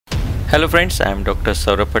Hello friends, I am Dr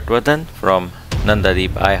Sourabh Patwardhan from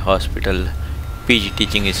Nandadeep Eye Hospital PG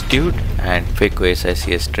Teaching Institute and FECO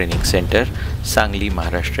SICS Training Center, Sangli,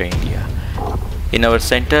 Maharashtra, India. In our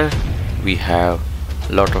center, we have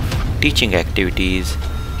a lot of teaching activities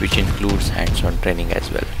which includes hands-on training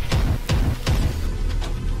as well.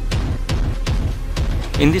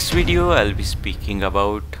 In this video, I'll be speaking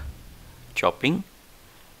about chopping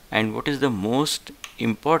and what is the most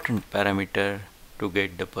important parameter to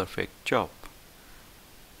get the perfect chop.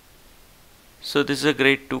 So this is a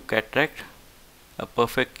grade 2 cataract, a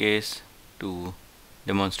perfect case to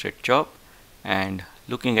demonstrate chop, and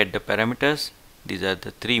looking at the parameters, these are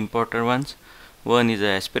the three important ones. One is the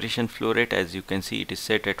aspiration flow rate. As you can see, it is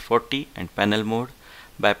set at 40 and panel mode.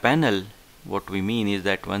 By panel, what we mean is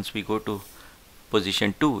that once we go to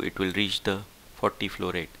position 2, it will reach the 40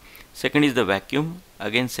 flow rate. Second is the vacuum,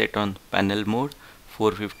 again set on panel mode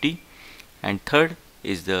 450. And third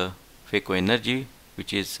is the FECO energy,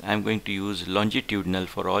 which is I am going to use longitudinal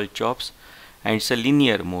for all chops, and it's a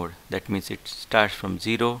linear mode. That means it starts from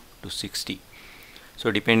 0 to 60. So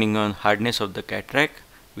depending on hardness of the cataract,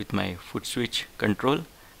 with my foot switch control,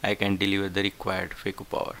 I can deliver the required FECO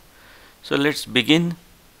power. So let's begin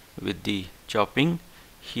with the chopping.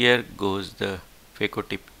 Here goes the FECO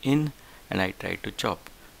tip in and I try to chop.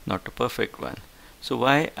 Not a perfect one. So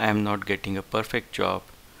why I am not getting a perfect chop?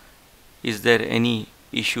 Is there any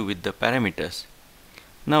issue with the parameters?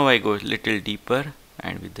 Now I go a little deeper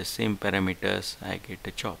and with the same parameters I get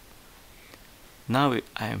a chop. Now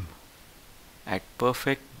I am at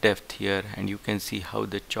perfect depth here, and you can see how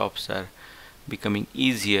the chops are becoming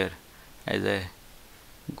easier as I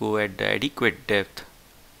go at the adequate depth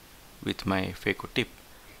with my FECO tip.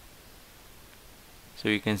 So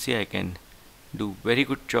you can see I can do very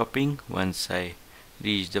good chopping once I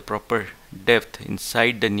reach the proper depth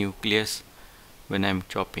inside the nucleus when I am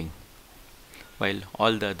chopping, while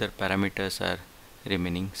all the other parameters are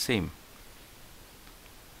remaining same.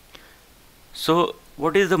 So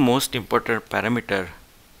what is the most important parameter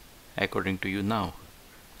according to you now?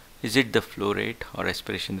 Is it the flow rate or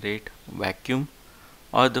aspiration rate, vacuum,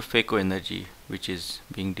 or the FECO energy which is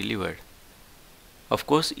being delivered? Of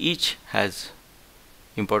course, each has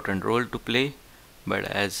important role to play, but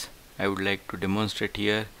as I would like to demonstrate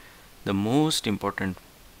here, the most important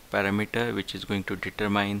parameter which is going to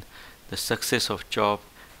determine the success of chop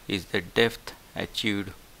is the depth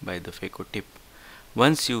achieved by the FECO tip.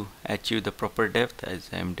 Once you achieve the proper depth, as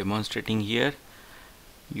I am demonstrating here,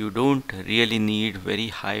 you don't really need very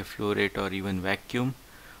high flow rate or even vacuum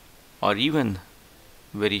or even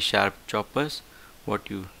very sharp choppers. What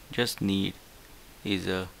you just need is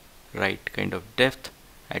a right kind of depth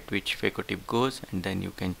at which FECO tip goes, and then you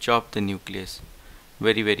can chop the nucleus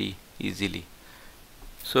very easily.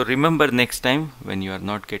 So remember, next time when you are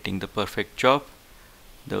not getting the perfect chop,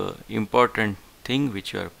 the important thing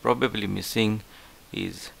which you are probably missing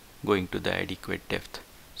is going to the adequate depth.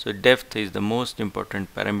 So depth is the most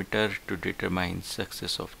important parameter to determine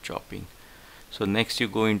success of chopping. So next you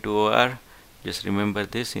go into OR, just remember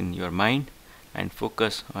this in your mind and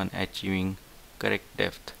focus on achieving correct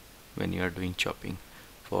depth when you are doing chopping.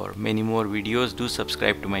 For many more videos, do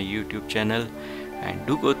subscribe to my YouTube channel and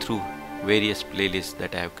do go through various playlists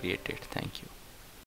that I have created. Thank you.